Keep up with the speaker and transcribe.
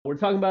We're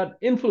talking about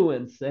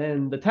influence,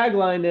 and the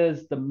tagline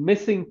is the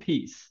missing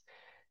piece.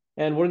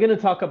 And we're going to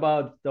talk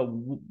about the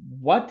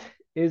what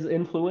is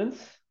influence,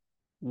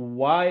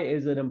 why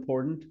is it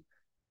important,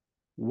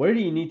 where do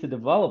you need to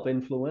develop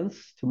influence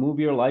to move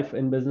your life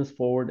and business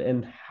forward,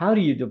 and how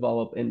do you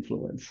develop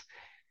influence?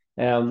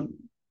 Um,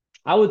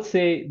 I would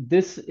say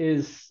this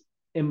is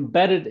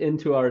embedded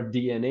into our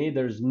DNA.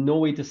 There's no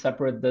way to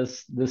separate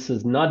this. This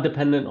is not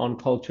dependent on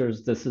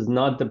cultures. This is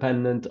not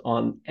dependent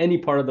on any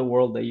part of the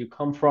world that you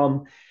come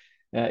from.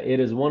 It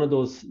is one of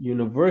those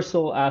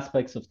universal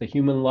aspects of the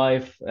human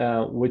life,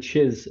 which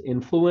is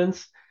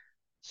influence.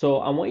 So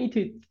I want you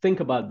to think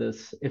about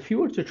this. If you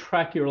were to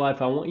track your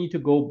life, I want you to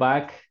go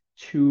back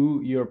to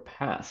your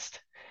past.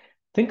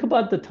 Think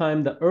about the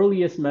time, the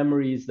earliest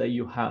memories that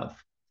you have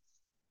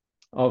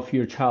of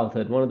your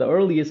childhood. One of the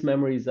earliest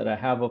memories that I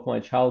have of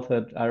my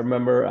childhood, I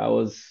remember I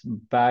was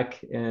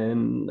back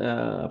in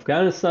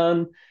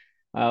Afghanistan.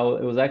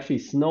 It was actually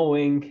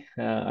snowing.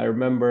 I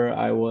remember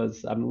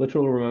I'm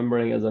literally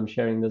remembering as I'm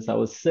sharing this, I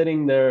was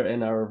sitting there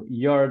in our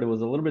yard. It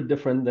was a little bit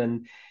different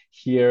than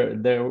here.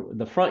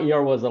 The front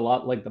yard was a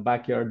lot like the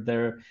backyard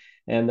there,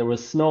 and there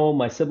was snow.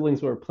 My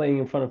siblings were playing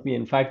in front of me.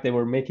 In fact, they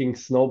were making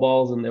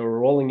snowballs and they were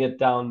rolling it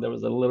down. There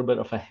was a little bit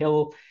of a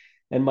hill,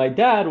 and my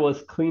dad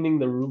was cleaning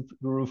the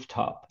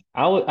rooftop.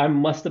 I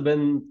must have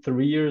been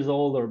 3 years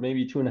old or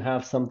maybe two and a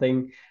half,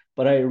 something,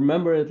 but I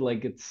remember it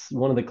like it's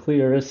one of the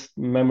clearest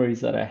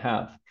memories that I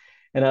have.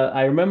 And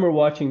I remember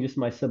watching just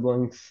my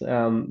siblings,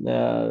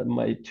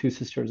 my two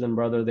sisters and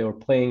brother, they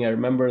were playing. I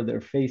remember their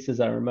faces.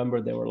 I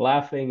remember they were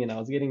laughing and I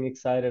was getting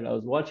excited. I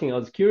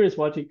was curious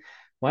watching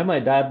why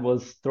my dad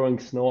was throwing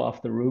snow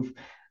off the roof.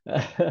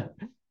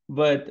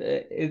 But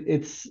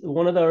it's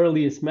one of the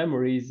earliest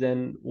memories.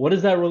 And what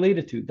is that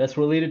related to? That's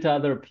related to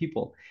other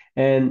people.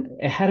 And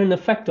it had an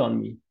effect on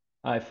me.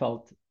 I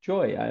felt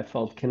joy, I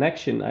felt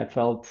connection, I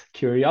felt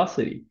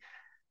curiosity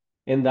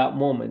in that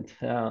moment.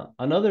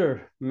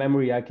 Another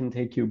memory I can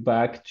take you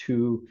back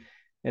to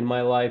in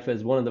my life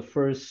is one of the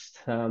first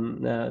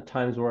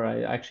times where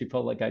I actually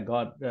felt like I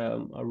got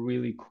a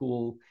really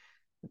cool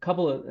a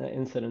couple of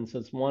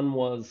incidences. One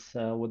was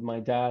with my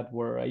dad,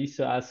 where I used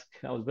to ask,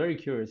 I was very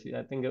curious.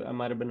 I think I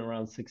might have been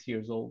around 6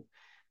 years old,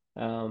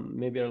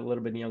 maybe a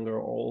little bit younger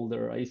or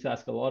older. I used to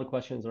ask a lot of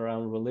questions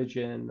around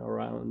religion,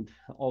 around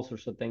all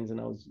sorts of things. And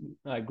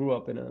I grew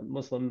up in a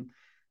Muslim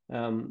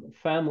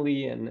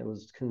family, and it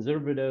was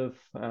conservative.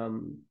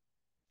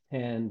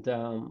 And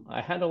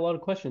I had a lot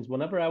of questions.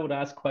 Whenever I would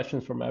ask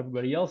questions from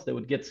everybody else, they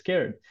would get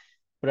scared.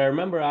 But I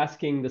remember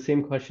asking the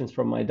same questions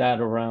from my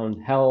dad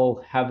around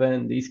hell,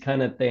 heaven, these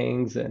kind of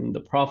things, and the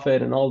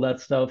prophet and all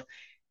that stuff.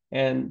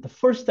 And the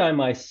first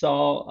time I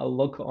saw a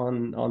look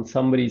on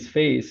somebody's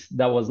face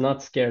that was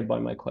not scared by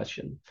my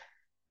question,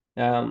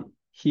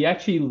 he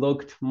actually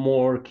looked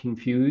more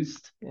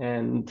confused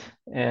and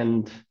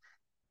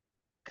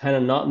kind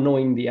of not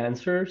knowing the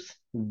answers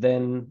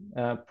than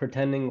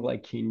pretending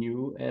like he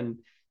knew. And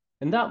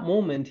in that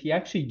moment, he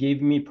actually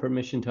gave me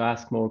permission to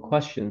ask more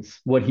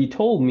questions. What he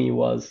told me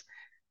was,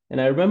 and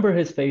I remember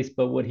his face,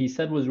 but what he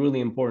said was really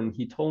important.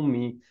 He told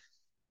me,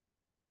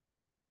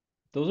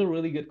 those are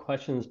really good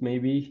questions.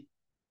 Maybe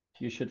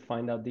you should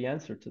find out the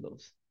answer to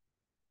those.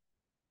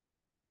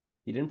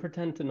 He didn't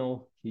pretend to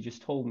know. He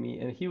just told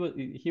me, and he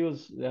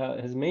was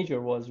his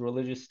major was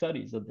religious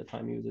studies at the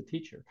time. He was a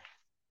teacher.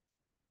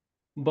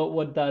 But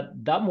what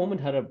that moment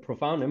had a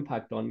profound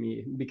impact on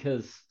me,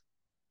 because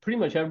pretty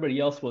much everybody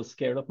else was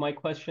scared of my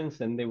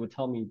questions and they would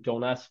tell me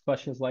don't ask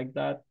questions like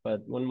that.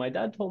 But when my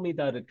dad told me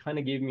that, it kind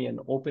of gave me an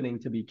opening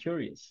to be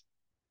curious,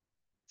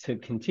 to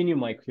continue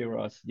my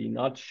curiosity,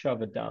 not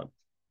shove it down.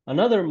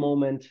 Another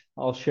moment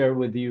I'll share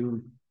with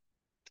you,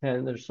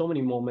 and there's so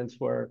many moments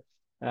where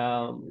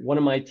one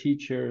of my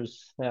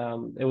teachers,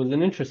 it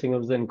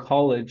was in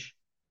college.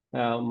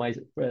 My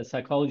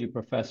psychology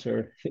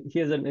professor, he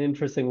has an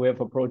interesting way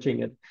of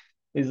approaching it.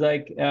 He's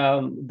like,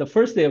 the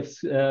first day of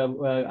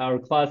our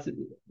class,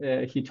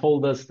 he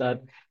told us that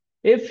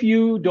if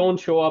you don't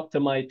show up to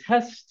my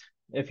test,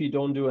 if you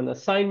don't do an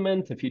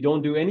assignment, if you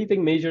don't do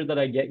anything major that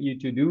I get you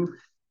to do,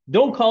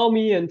 don't call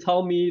me and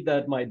tell me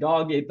that my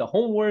dog ate the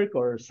homework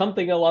or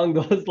something along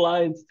those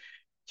lines.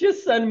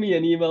 Just send me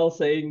an email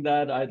saying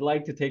that I'd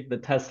like to take the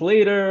test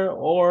later,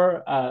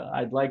 or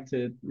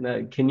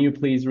can you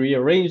please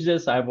rearrange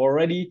this? I've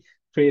already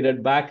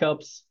created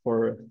backups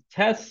for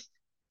tests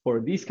for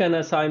these kind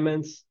of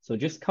assignments. So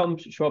just come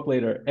show up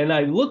later. And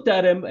I looked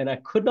at him and I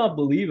could not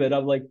believe it.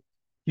 I'm like,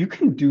 you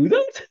can do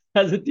that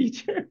as a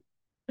teacher?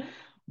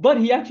 But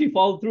he actually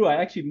followed through. I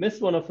actually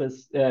missed one of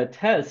his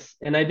tests,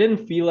 and I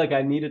didn't feel like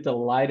I needed to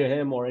lie to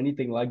him or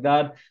anything like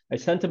that. I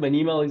sent him an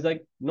email. He's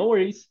like, no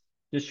worries.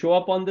 Just show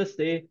up on this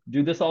day,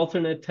 do this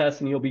alternate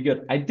test, and you'll be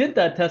good. I did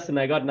that test, and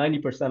I got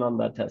 90% on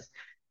that test.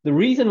 The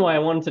reason why I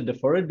wanted to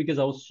defer it, because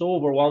I was so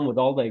overwhelmed with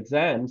all the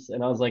exams,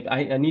 and I was like,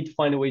 I need to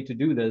find a way to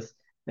do this.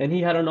 And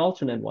he had an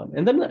alternate one.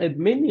 And then it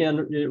made me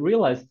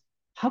realize,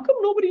 how come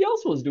nobody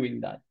else was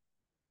doing that?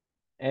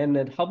 And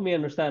it helped me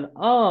understand,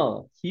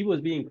 he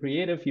was being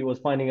creative. He was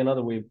finding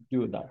another way of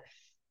doing that.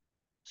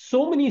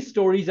 So many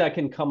stories I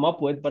can come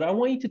up with, but I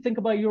want you to think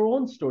about your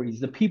own stories,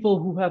 the people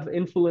who have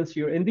influenced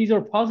you. And these are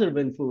positive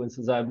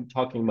influences I'm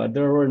talking about.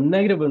 There were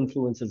negative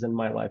influences in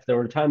my life. There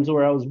were times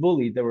where I was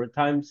bullied. There were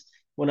times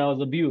when I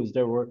was abused.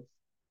 There were,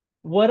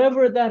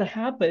 whatever that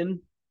happened,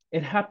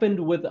 it happened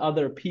with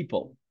other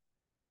people.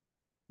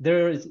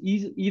 There is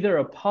either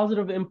a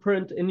positive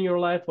imprint in your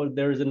life or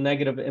there is a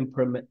negative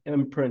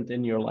imprint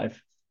in your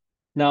life.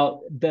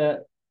 Now,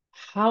 the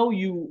how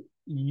you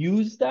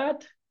use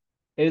that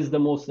is the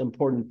most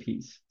important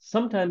piece.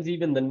 Sometimes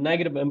even the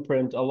negative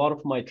imprint, a lot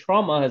of my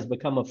trauma has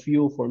become a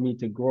fuel for me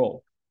to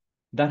grow.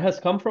 That has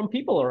come from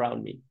people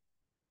around me.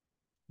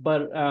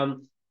 But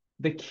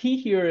the key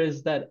here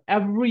is that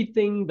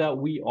everything that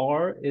we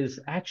are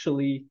is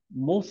actually,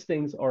 most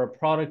things are a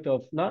product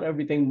of, not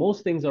everything,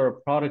 most things are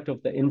a product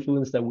of the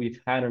influence that we've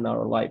had in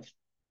our life.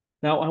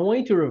 Now, I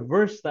want you to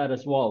reverse that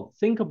as well.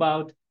 Think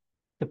about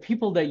the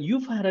people that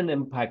you've had an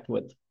impact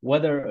with,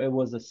 whether it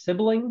was a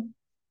sibling,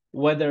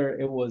 whether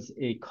it was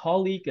a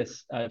colleague,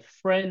 a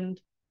friend,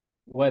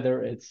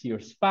 whether it's your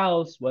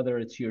spouse, whether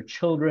it's your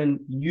children,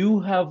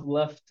 you have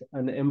left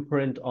an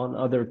imprint on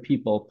other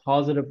people,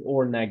 positive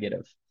or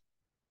negative.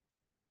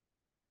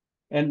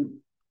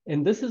 And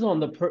and this is on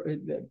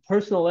the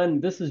personal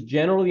end. This is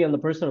generally on the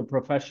personal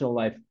professional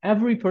life.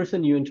 Every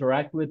person you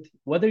interact with,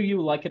 whether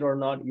you like it or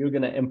not, you're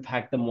going to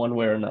impact them one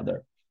way or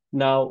another.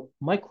 Now,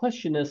 my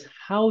question is,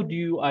 how do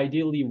you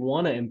ideally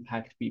want to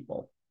impact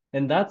people?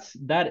 And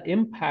that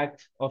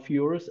impact of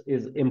yours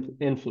is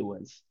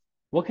influence.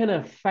 What kind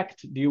of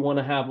effect do you want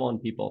to have on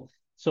people?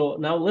 So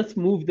now let's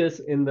move this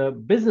in the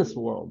business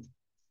world.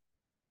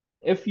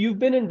 If you've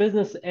been in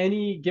business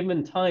any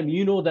given time,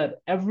 you know that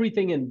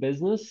everything in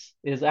business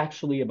is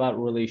actually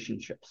about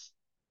relationships.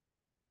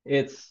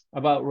 It's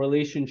about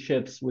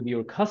relationships with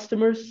your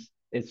customers.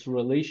 It's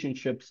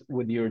relationships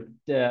with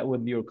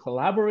your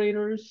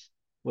collaborators,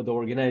 with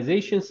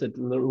organizations,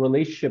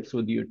 relationships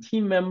with your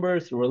team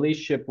members,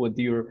 relationship with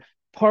your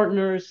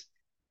partners.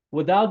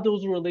 Without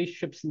those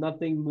relationships,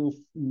 nothing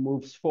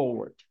moves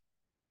forward.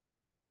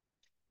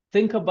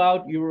 Think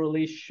about your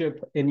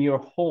relationship in your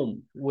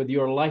home with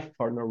your life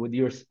partner, with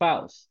your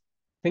spouse.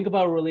 Think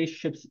about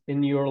relationships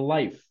in your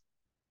life.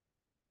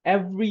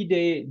 Every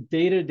day,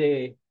 day to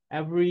day,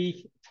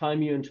 every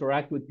time you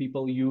interact with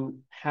people, you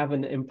have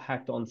an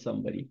impact on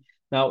somebody.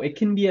 Now, it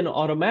can be an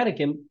automatic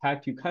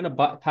impact. You kind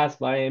of pass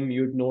by them,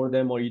 you ignore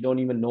them, or you don't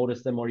even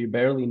notice them, or you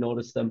barely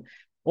notice them.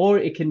 Or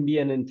it can be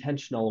an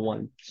intentional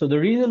one. So the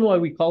reason why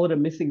we call it a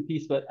missing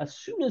piece, but as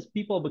soon as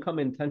people become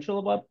intentional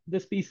about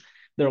this piece,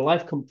 their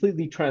life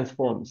completely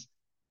transforms.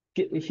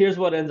 Here's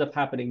what ends up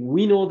happening.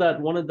 We know that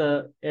one of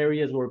the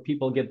areas where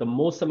people get the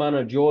most amount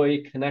of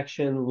joy,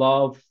 connection,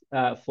 love,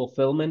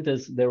 fulfillment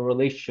is their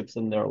relationships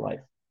in their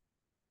life.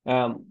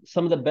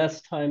 Some of the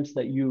best times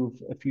that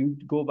if you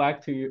go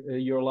back to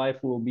your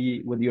life, will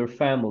be with your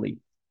family,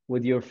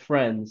 with your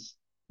friends,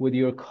 with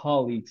your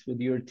colleagues, with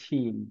your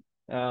team,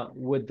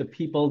 with the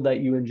people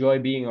that you enjoy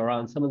being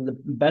around. Some of the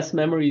best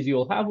memories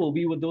you'll have will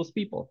be with those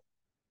people.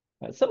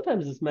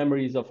 Sometimes it's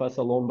memories of us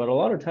alone, but a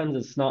lot of times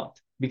it's not,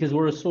 because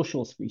we're a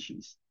social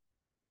species.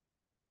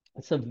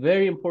 It's a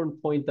very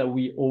important point that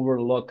we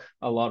overlook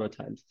a lot of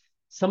times.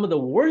 Some of the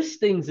worst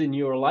things in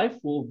your life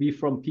will be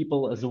from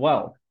people as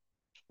well.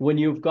 When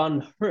you've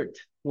gone hurt,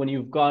 when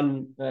you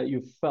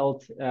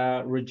felt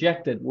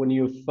rejected, when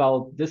you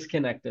felt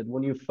disconnected,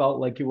 when you felt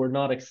like you were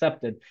not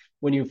accepted,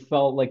 when you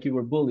felt like you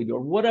were bullied,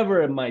 or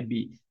whatever it might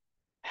be,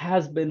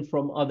 has been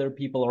from other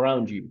people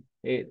around you.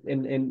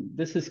 And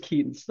this is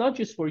key. It's not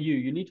just for you.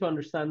 You need to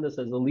understand this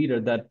as a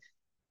leader, that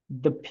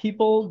the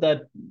people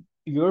that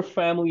your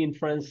family and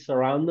friends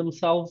surround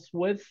themselves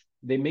with,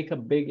 they make a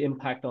big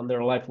impact on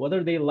their life,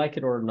 whether they like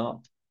it or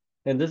not.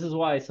 And this is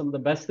why some of the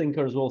best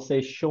thinkers will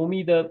say, show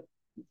me the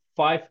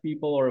 5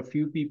 people or a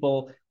few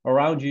people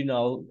around you, and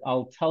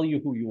I'll tell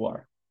you who you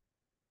are.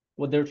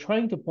 What they're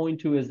trying to point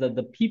to is that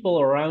the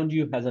people around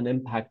you has an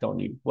impact on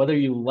you, whether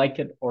you like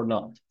it or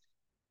not.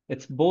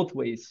 It's both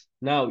ways.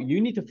 Now,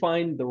 you need to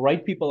find the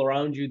right people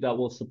around you that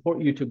will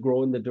support you to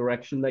grow in the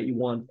direction that you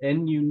want.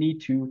 And you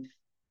need to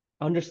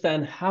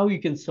understand how you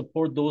can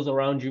support those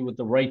around you with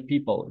the right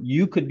people.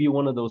 You could be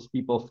one of those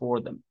people for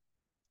them.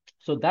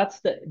 So that's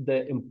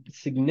the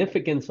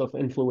significance of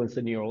influence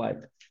in your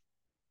life.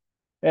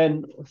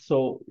 And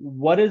so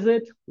what is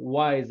it?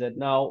 Why is it?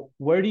 Now,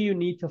 where do you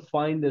need to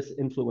find this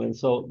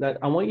influence? So that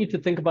I want you to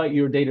think about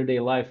your day-to-day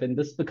life. And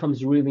this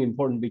becomes really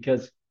important,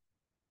 because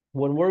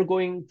when we're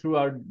going through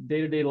our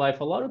day-to-day life,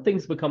 a lot of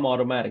things become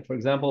automatic. For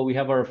example, we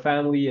have our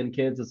family and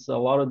kids. It's a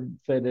lot of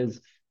it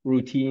is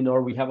routine,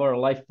 or we have our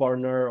life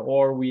partner,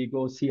 or we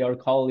go see our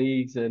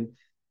colleagues and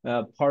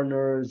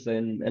partners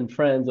and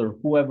friends or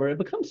whoever. It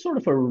becomes sort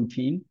of a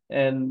routine,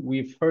 and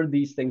we've heard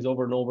these things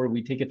over and over.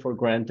 We take it for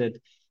granted,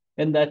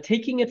 and that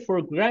taking it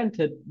for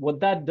granted, what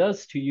that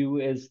does to you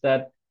is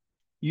that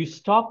you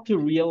stop to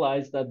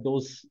realize that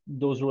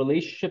those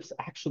relationships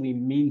actually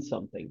mean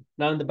something.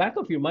 Now, in the back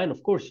of your mind,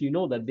 of course, you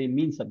know that they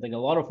mean something. A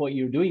lot of what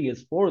you're doing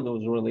is for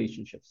those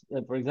relationships.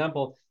 For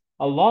example,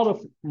 a lot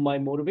of my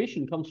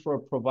motivation comes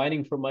from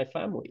providing for my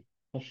family.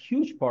 a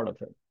huge part of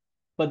it.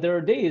 But there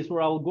are days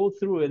where I'll go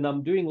through and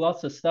I'm doing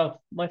lots of stuff.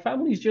 My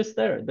family's just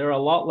there. They're a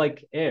lot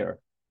like air.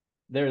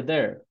 They're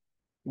there.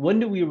 When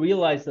do we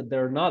realize that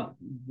they're not,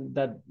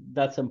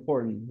 that's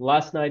important?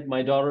 Last night,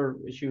 my daughter,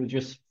 she was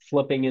just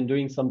flipping and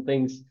doing some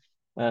things.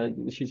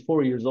 She's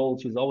 4 years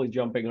old. She's always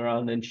jumping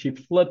around, and she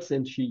flips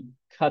and she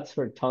cuts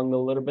her tongue a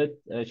little bit.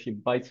 She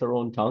bites her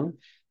own tongue,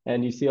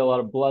 and you see a lot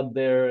of blood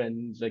there,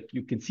 and like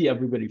you can see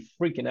everybody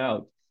freaking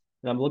out.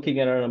 And I'm looking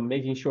at her and I'm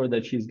making sure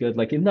that she's good.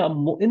 Like in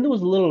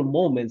those little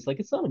moments, like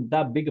it's not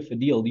that big of a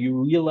deal.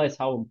 You realize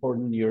how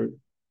important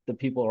the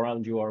people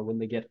around you are when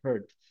they get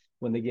hurt,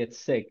 when they get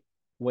sick,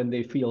 when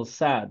they feel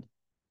sad.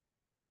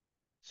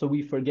 So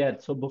we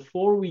forget. So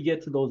before we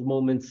get to those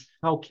moments,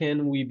 how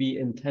can we be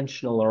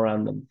intentional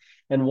around them?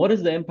 And what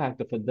is the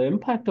impact of it? The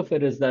impact of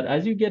it is that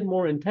as you get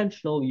more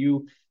intentional,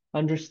 you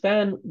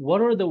understand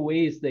what are the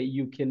ways that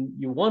you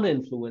want to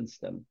influence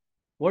them.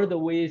 What are the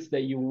ways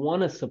that you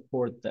want to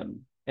support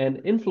them?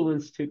 And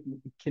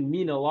can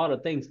mean a lot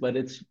of things, but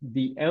it's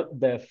the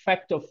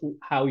effect of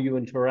how you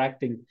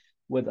interacting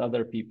with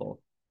other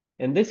people.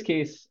 In this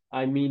case,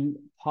 I mean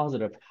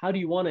positive. How do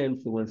you want to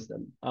influence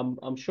them?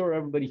 I'm sure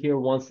everybody here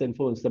wants to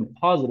influence them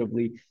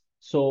positively.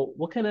 So,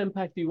 what kind of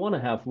impact do you want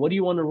to have? What do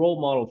you want to role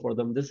model for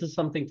them? This is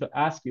something to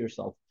ask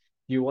yourself.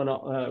 Do you want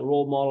to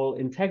role model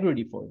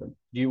integrity for them?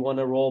 Do you want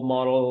to role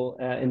model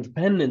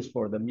independence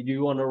for them? Do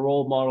you want to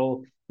role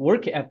model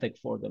work ethic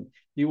for them?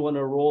 Do you want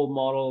to role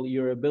model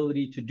your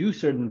ability to do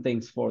certain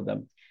things for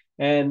them?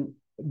 And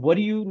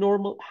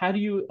how do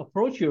you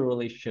approach your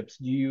relationships?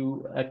 Do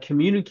you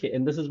communicate?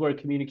 And this is where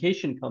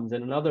communication comes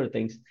in and other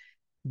things.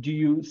 Do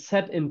you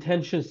set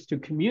intentions to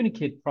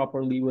communicate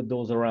properly with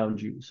those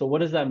around you? So what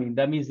does that mean?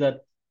 That means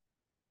that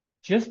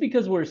just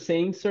because we're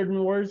saying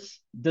certain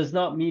words does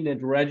not mean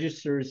it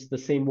registers the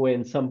same way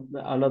in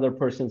another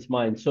person's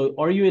mind. So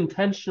are you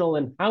intentional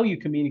in how you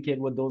communicate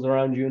with those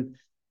around you? And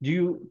do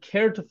you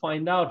care to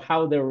find out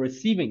how they're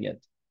receiving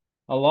it?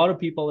 A lot of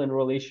people in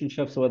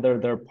relationships, whether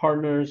they're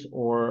partners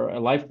or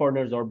life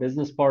partners or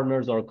business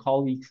partners or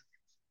colleagues,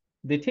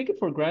 they take it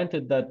for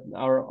granted that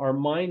our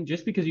mind,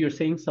 just because you're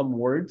saying some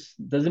words,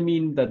 doesn't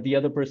mean that the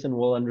other person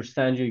will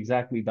understand you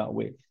exactly that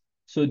way.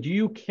 So do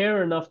you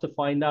care enough to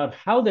find out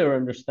how they're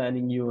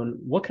understanding you and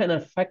what kind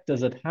of effect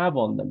does it have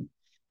on them?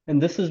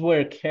 And this is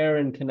where care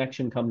and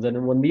connection comes in.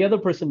 And when the other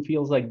person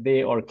feels like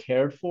they are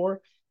cared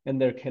for and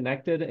they're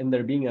connected and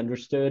they're being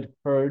understood,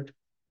 heard,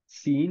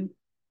 seen,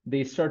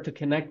 they start to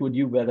connect with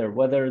you better,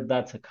 whether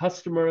that's a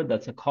customer,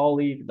 that's a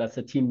colleague, that's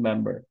a team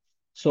member.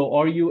 So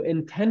are you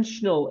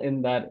intentional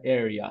in that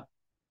area?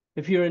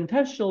 If you're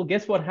intentional,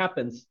 guess what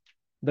happens?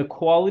 The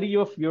quality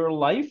of your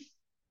life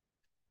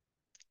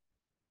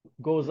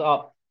goes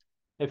up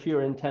if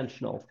you're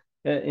intentional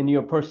in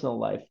your personal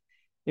life.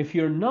 If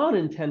you're not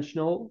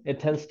intentional, it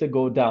tends to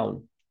go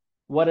down.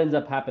 What ends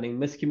up happening?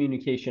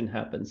 Miscommunication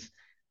happens.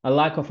 A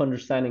lack of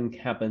understanding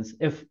happens.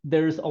 If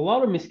there's a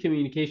lot of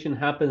miscommunication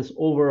happens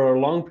over a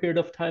long period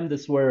of time,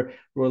 this is where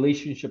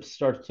relationships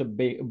start to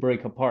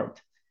break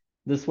apart.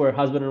 This is where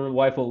husband and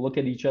wife will look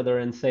at each other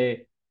and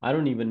say, I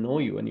don't even know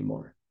you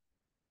anymore.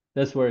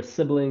 That's where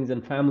siblings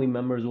and family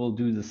members will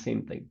do the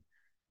same thing.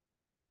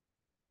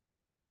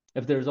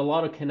 If there's a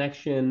lot of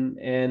connection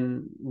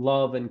and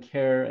love and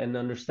care and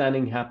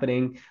understanding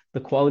happening,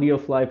 the quality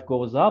of life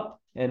goes up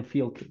and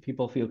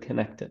people feel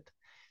connected.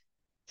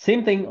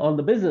 Same thing on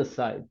the business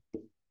side.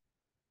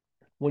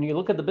 When you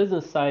look at the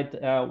business side,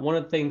 one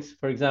of the things,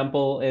 for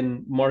example,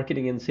 in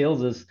marketing and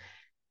sales is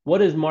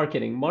what is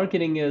marketing?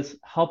 Marketing is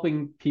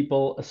helping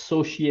people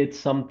associate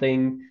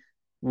something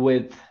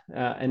with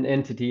an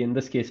entity, in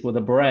this case, with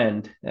a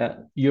brand.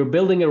 You're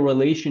building a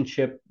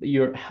relationship.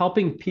 You're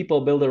helping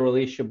people build a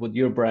relationship with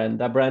your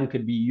brand. That brand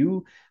could be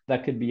you,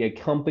 that could be a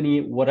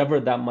company, whatever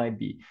that might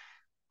be.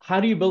 How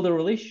do you build a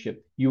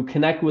relationship? You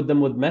connect with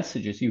them with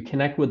messages. You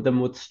connect with them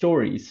with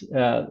stories.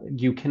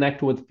 You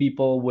connect with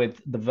people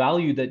with the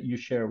value that you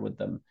share with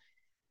them.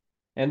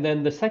 And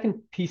then the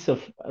second piece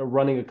of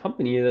running a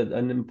company,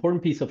 an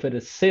important piece of it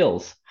is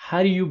sales.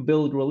 How do you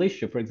build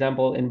relationship? For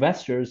example,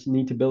 investors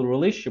need to build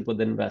relationship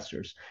with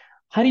investors.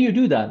 How do you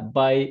do that?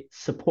 By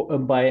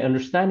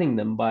understanding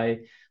them,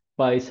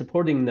 by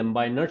supporting them,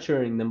 by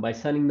nurturing them, by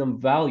sending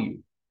them value,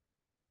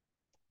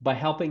 by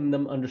helping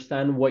them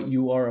understand what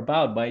you are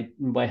about,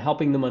 by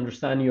helping them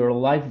understand your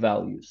life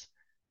values,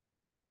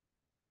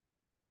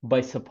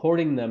 by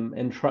supporting them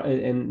and try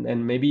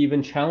and maybe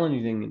even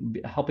challenging,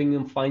 helping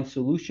them find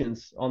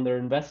solutions on their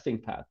investing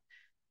path.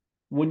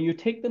 When you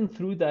take them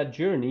through that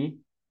journey,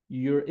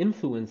 you're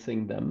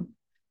influencing them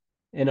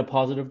in a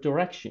positive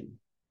direction.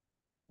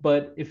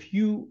 But if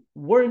you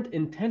weren't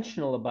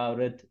intentional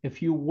about it,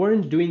 if you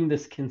weren't doing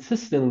this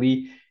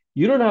consistently,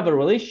 you don't have a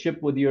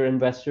relationship with your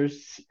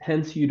investors,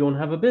 hence you don't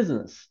have a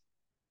business.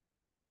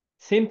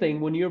 Same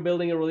thing when you're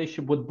building a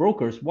relationship with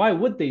brokers. Why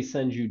would they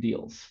send you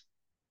deals?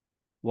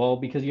 Well,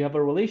 because you have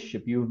a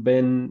relationship. You've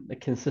been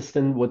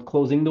consistent with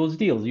closing those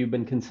deals. You've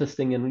been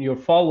consistent in your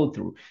follow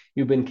through.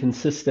 You've been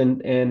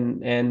consistent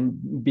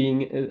in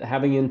being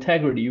having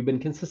integrity. You've been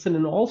consistent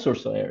in all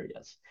sorts of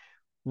areas.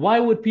 Why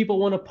would people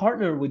want to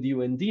partner with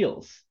you in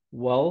deals?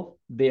 Well,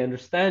 they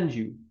understand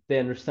you. They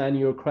understand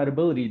your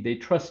credibility. They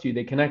trust you.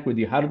 They connect with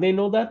you. How do they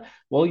know that?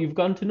 Well, you've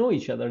gotten to know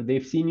each other.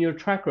 They've seen your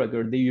track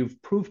record.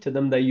 You've proved to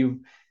them that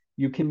you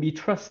can be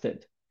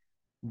trusted.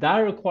 That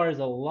requires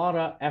a lot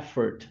of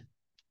effort.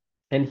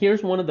 And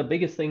here's one of the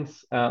biggest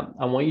things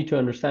I want you to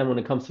understand when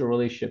it comes to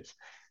relationships.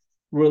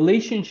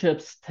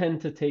 Relationships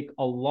tend to take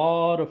a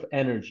lot of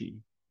energy.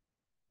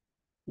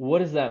 What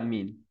does that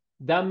mean?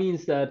 That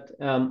means that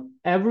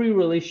every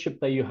relationship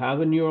that you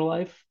have in your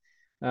life,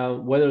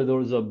 whether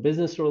those are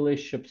business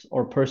relationships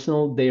or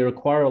personal, they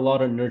require a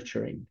lot of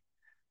nurturing.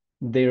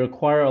 They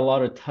require a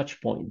lot of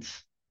touch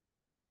points.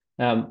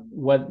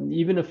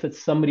 Even if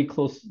it's somebody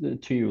close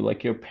to you,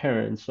 like your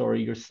parents or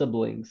your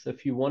siblings,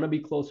 if you want to be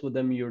close with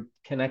them, you're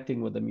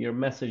connecting with them, you're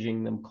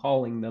messaging them,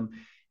 calling them,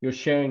 you're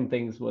sharing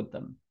things with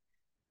them.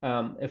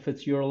 If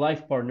it's your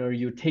life partner,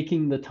 you're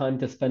taking the time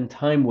to spend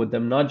time with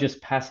them, not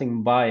just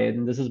passing by it.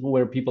 And this is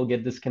where people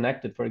get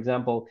disconnected. For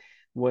example,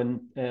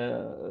 when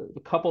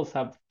couples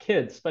have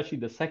kids, especially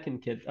the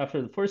second kid,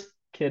 after the first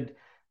kid,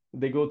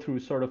 they go through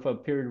sort of a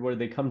period where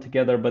they come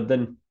together, but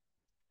then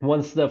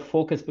once the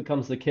focus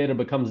becomes the kid, it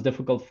becomes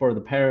difficult for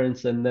the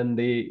parents, and then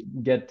they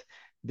get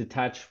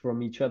detached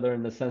from each other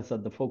in the sense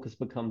that the focus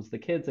becomes the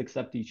kids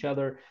accept each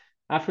other.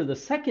 After the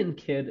second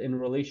kid in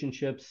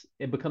relationships,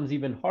 it becomes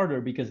even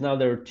harder because now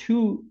there are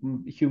two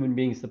human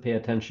beings to pay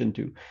attention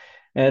to.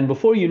 And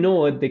before you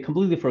know it, they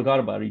completely forgot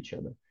about each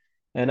other.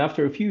 And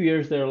after a few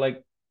years, they're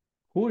like,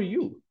 who are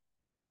you?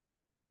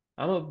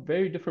 I'm a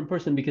very different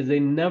person because they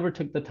never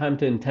took the time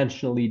to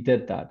intentionally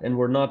did that. And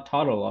we're not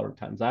taught a lot of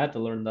times. I had to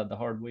learn that the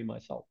hard way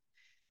myself.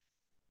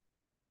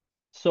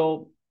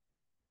 So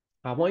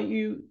I want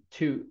you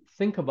to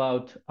think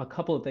about a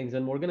couple of things,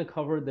 and we're going to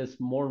cover this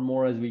more and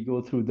more as we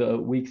go through the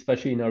week,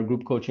 especially in our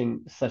group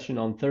coaching session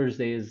on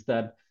Thursday, is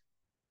that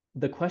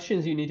the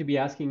questions you need to be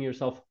asking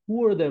yourself: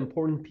 who are the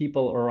important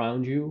people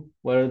around you,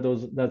 whether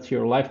that's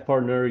your life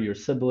partner, your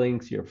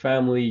siblings, your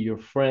family, your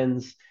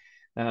friends,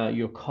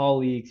 your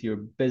colleagues, your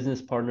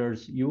business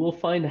partners. You will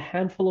find a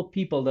handful of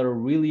people that are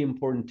really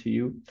important to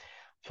you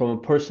from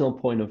a personal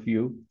point of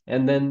view.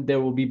 And then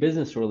there will be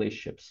business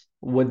relationships.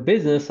 With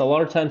business, a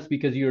lot of times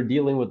because you're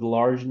dealing with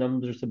large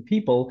numbers of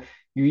people,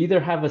 you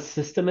either have a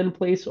system in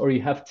place or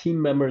you have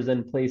team members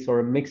in place or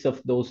a mix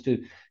of those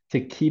to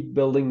keep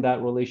building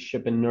that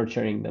relationship and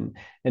nurturing them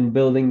and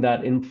building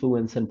that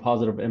influence and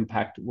positive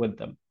impact with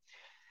them.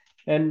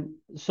 And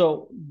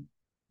so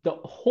the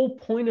whole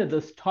point of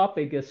this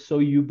topic is so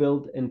you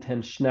build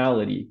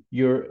intentionality.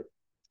 You're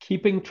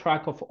keeping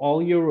track of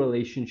all your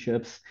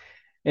relationships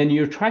and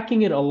you're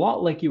tracking it a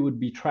lot like you would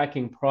be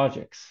tracking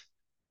projects.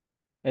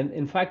 And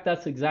in fact,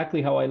 that's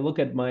exactly how I look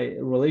at my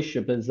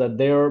relationship is that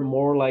they're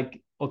more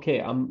like,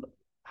 okay,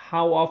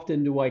 how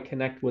often do I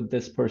connect with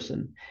this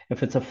person?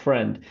 If it's a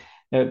friend,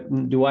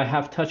 do I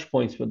have touch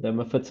points with them?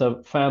 If it's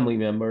a family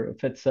member,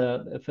 if it's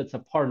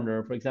a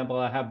partner, for example,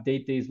 I have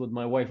date days with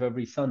my wife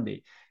every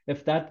Sunday.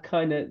 If that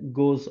kind of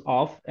goes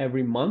off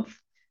every month,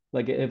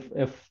 like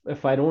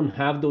if I don't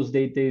have those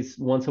date days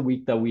once a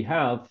week that we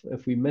have,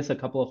 if we miss a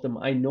couple of them,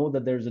 I know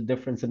that there's a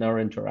difference in our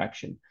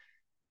interaction.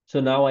 So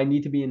now I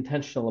need to be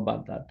intentional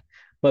about that.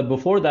 But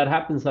before that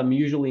happens, I'm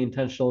usually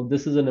intentional.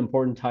 This is an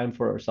important time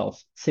for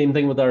ourselves. Same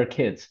thing with our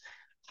kids.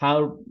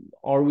 How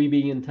are we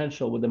being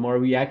intentional with them? Are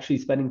we actually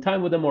spending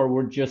time with them or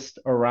we're just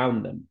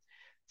around them?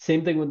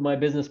 Same thing with my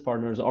business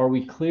partners. Are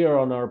we clear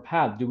on our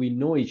path? Do we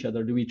know each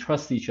other? Do we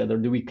trust each other?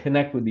 Do we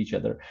connect with each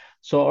other?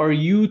 So are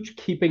you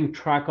keeping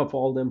track of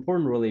all the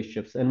important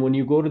relationships? And when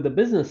you go to the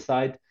business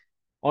side,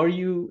 are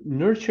you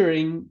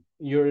nurturing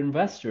your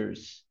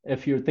investors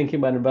if you're thinking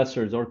about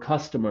investors or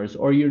customers,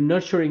 or you're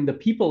nurturing the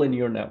people in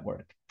your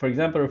network? For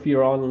example, if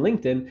you're on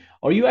LinkedIn,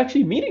 are you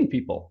actually meeting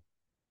people?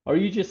 Or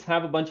you just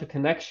have a bunch of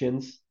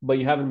connections, but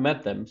you haven't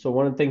met them? So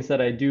one of the things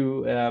that I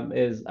do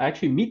is I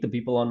actually meet the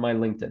people on my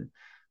LinkedIn.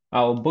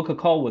 I'll book a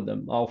call with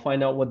them. I'll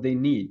find out what they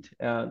need.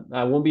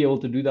 I won't be able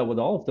to do that with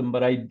all of them,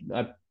 but I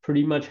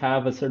pretty much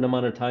have a certain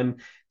amount of time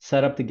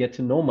set up to get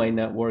to know my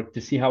network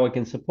to see how I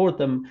can support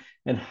them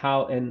and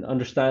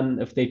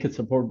understand if they could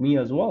support me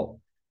as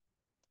well.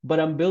 But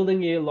I'm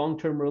building a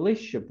long-term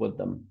relationship with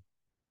them.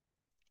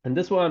 And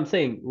this is what I'm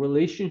saying.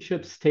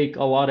 Relationships take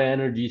a lot of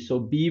energy. So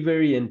be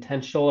very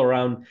intentional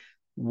around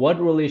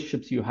what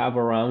relationships you have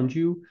around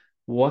you.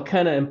 What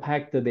kind of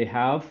impact do they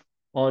have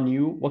on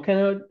you? What kind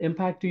of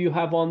impact do you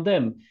have on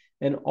them?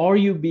 And are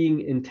you being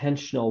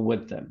intentional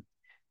with them?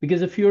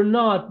 Because if you're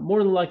not, more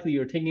than likely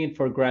you're taking it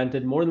for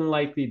granted. More than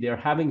likely they're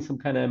having some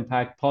kind of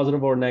impact,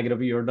 positive or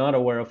negative. You're not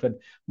aware of it.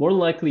 More than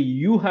likely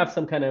you have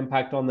some kind of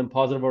impact on them,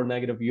 positive or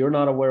negative. You're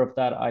not aware of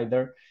that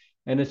either.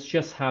 And it's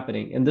just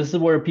happening. And this is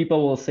where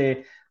people will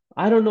say,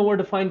 I don't know where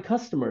to find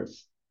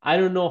customers. I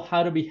don't know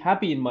how to be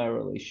happy in my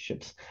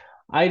relationships.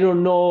 I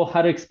don't know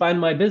how to expand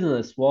my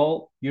business.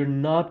 Well, you're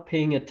not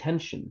paying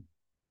attention.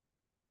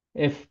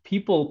 If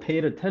people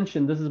paid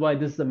attention, this is why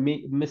this is a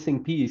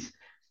missing piece.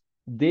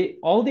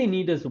 All they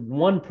need is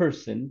one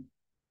person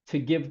to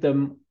give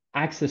them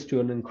access to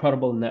an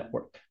incredible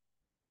network.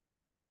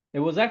 It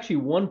was actually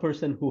one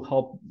person who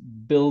helped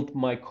build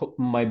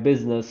my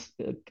business,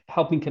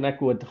 helped me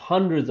connect with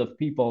hundreds of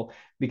people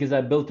because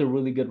I built a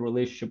really good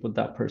relationship with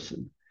that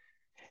person.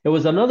 It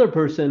was another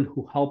person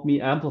who helped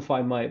me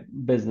amplify my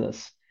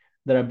business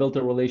that I built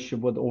a relationship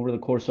with over the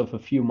course of a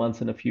few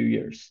months and a few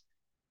years.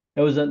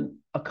 It was a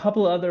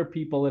couple of other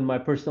people in my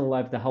personal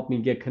life that helped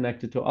me get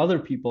connected to other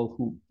people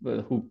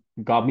who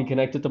got me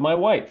connected to my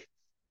wife,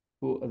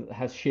 who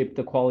has shaped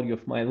the quality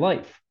of my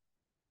life.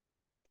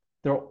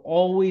 There are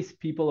always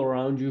people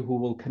around you who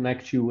will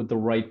connect you with the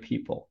right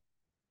people.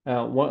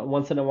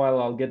 Once in a while,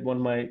 I'll get one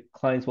of my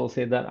clients will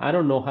say that I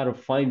don't know how to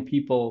find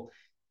people.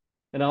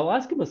 And I'll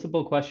ask him a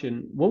simple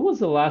question. When was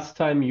the last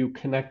time you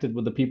connected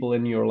with the people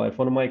in your life?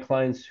 One of my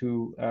clients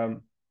who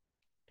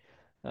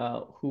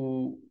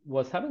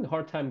was having a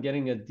hard time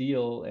getting a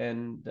deal,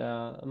 and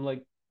I'm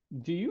like,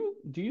 do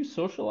you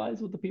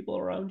socialize with the people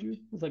around you?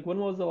 It's like, when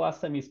was the last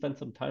time you spent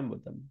some time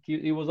with them?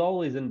 He was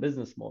always in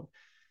business mode.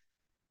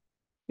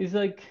 He's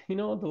like, the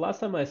last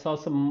time I saw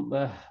some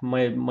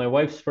my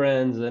wife's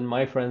friends and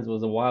my friends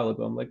was a while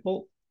ago. I'm like,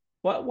 well,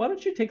 why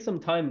don't you take some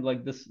time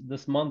like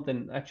this month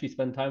and actually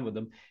spend time with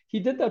them? He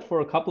did that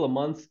for a couple of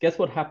months. Guess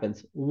what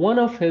happens? One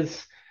of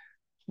his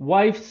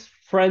wife's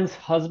friend's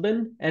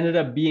husband ended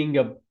up being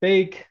a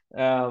big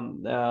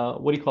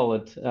what do you call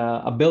it?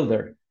 A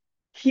builder.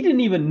 He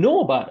didn't even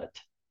know about it.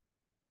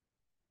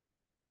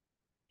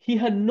 He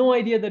had no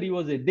idea that he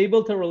was it. They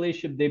built a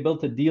relationship, they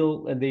built a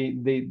deal, and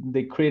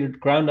they created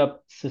ground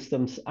up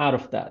systems out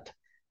of that.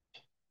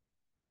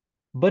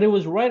 But it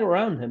was right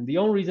around him. The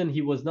only reason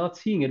he was not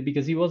seeing it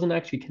because he wasn't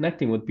actually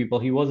connecting with people.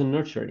 He wasn't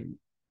nurturing.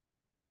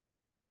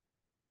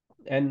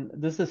 And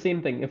this is the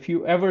same thing. If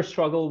you ever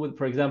struggle with,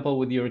 for example,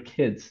 with your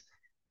kids,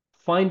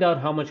 find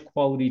out how much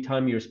quality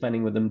time you're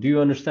spending with them. Do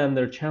you understand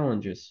their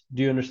challenges?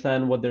 Do you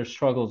understand what their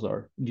struggles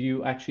are? Do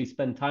you actually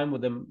spend time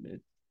with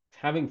them,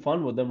 having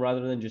fun with them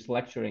rather than just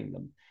lecturing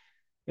them?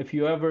 If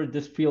you ever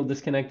just feel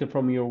disconnected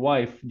from your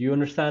wife, do you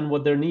understand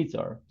what their needs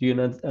are? Do you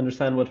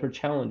understand what her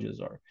challenges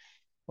are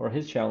or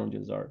his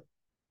challenges are?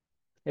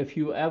 If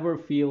you ever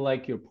feel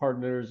like your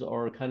partners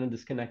are kind of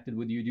disconnected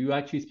with you, do you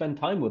actually spend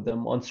time with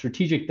them on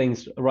strategic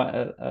things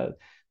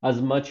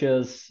as much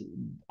as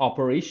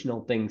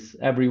operational things?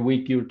 Every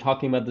week you're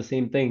talking about the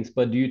same things,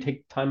 but do you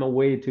take time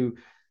away to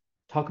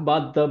talk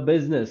about the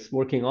business,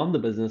 working on the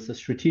business, the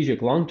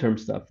strategic long-term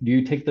stuff? Do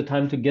you take the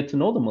time to get to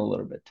know them a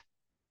little bit?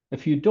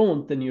 If you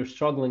don't, then you're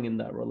struggling in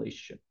that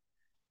relationship.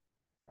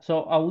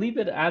 So I'll leave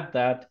it at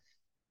that.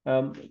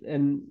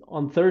 And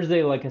on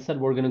Thursday, like I said,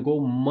 we're going to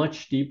go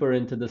much deeper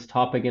into this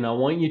topic. And I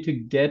want you to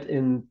get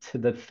into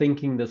the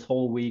thinking this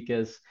whole week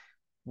is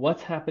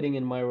what's happening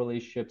in my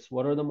relationships?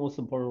 What are the most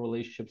important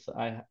relationships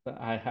I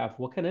have?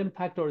 What kind of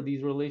impact are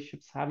these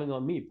relationships having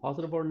on me,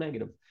 positive or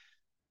negative?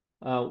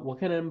 What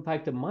kind of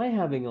impact am I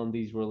having on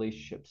these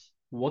relationships?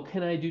 What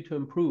can I do to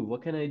improve?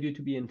 What can I do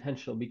to be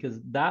intentional?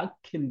 Because that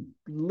can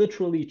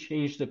literally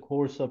change the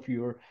course of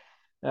your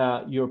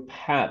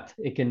path.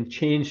 It can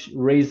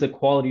raise the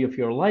quality of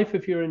your life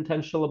if you're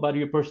intentional about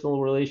your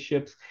personal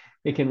relationships.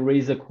 It can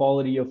raise the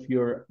quality of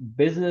your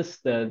business,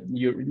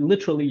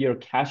 literally your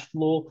cash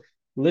flow,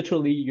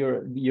 literally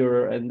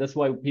and that's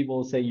why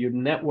people say your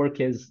network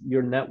is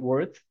your net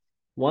worth.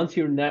 Once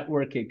your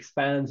network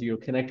expands, you're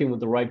connecting with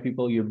the right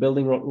people, you're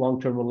building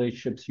long-term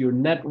relationships, your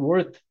net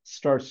worth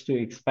starts to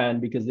expand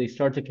because they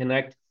start to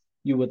connect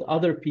you with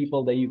other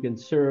people that you can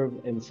serve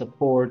and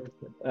support,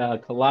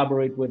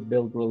 collaborate with,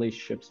 build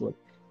relationships with.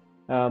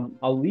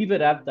 I'll leave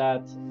it at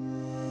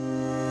that.